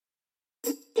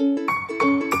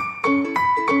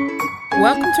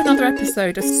Welcome to another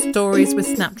episode of Stories with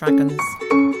Snapdragons.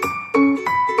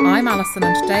 I'm Alison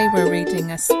and today we're reading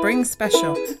a spring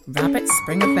special, Rabbit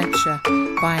Spring Adventure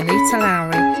by Anita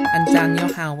Loughrey and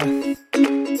Daniel Howarth.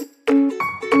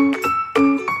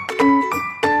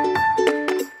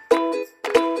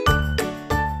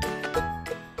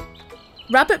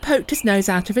 Rabbit poked his nose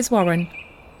out of his warren.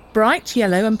 Bright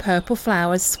yellow and purple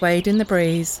flowers swayed in the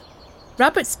breeze.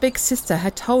 Rabbit's big sister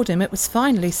had told him it was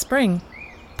finally spring.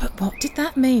 But what did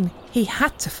that mean? He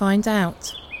had to find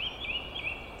out.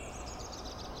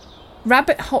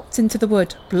 Rabbit hopped into the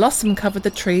wood. Blossom covered the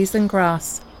trees and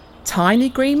grass. Tiny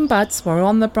green buds were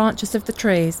on the branches of the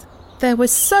trees. There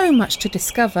was so much to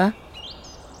discover.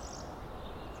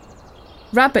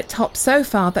 Rabbit hopped so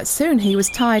far that soon he was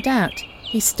tired out.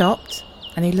 He stopped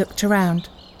and he looked around.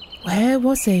 Where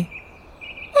was he?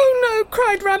 "Oh no,"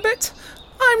 cried Rabbit.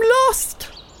 "I'm lost."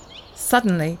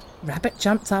 Suddenly, Rabbit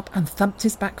jumped up and thumped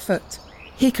his back foot.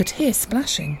 He could hear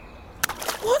splashing.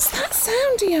 "What's that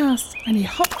sound?" he asked, and he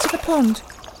hopped to the pond.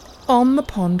 On the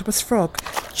pond was Frog,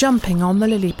 jumping on the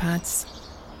lily pads.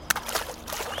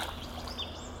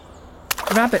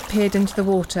 Rabbit peered into the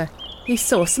water. He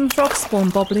saw some frog spawn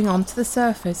bobbling onto the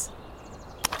surface.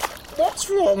 "What's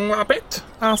wrong, Rabbit?"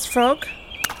 asked Frog.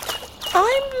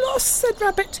 "I'm lost," said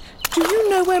Rabbit. "Do you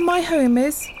know where my home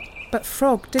is?" But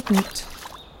Frog didn't.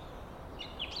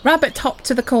 Rabbit hopped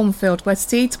to the cornfield where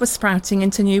seeds were sprouting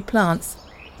into new plants.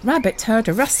 Rabbit heard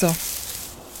a rustle.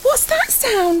 "What's that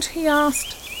sound?" he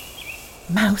asked.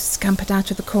 Mouse scampered out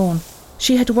of the corn.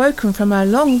 She had woken from her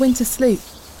long winter sleep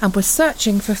and was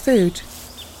searching for food.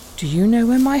 "Do you know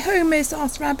where my home is?"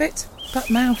 asked Rabbit, but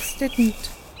Mouse didn't.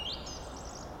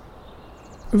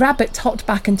 Rabbit hopped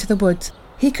back into the woods.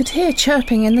 He could hear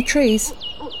chirping in the trees.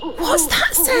 "What's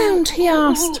that sound?" he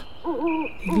asked.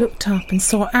 He looked up and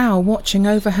saw Owl watching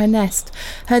over her nest.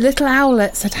 Her little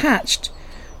owlets had hatched.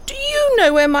 "Do you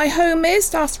know where my home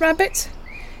is?" asked Rabbit.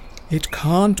 "It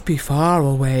can't be far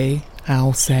away,"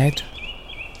 Owl said.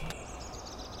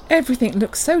 "Everything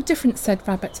looks so different," said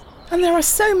Rabbit, "and there are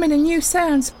so many new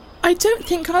sounds. I don't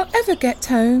think I'll ever get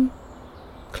home."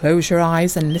 "Close your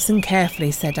eyes and listen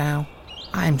carefully," said Owl.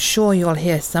 "I'm sure you'll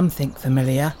hear something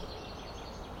familiar."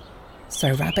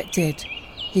 So Rabbit did.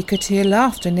 He could hear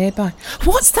laughter nearby.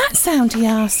 "What's that sound?" he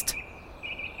asked.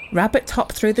 Rabbit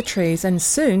hopped through the trees and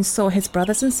soon saw his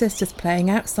brothers and sisters playing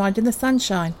outside in the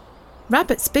sunshine.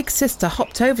 Rabbit's big sister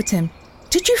hopped over to him.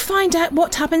 "Did you find out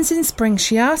what happens in spring?"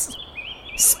 she asked.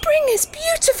 "Spring is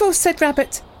beautiful," said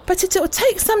Rabbit, "but it'll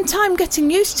take some time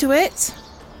getting used to it."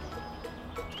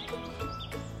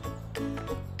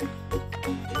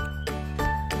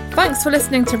 Thanks for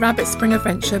listening to Rabbit Spring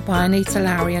Adventure by Anita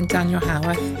Loughrey and Daniel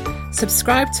Howarth.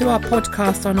 Subscribe to our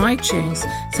podcast on iTunes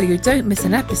so you don't miss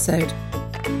an episode.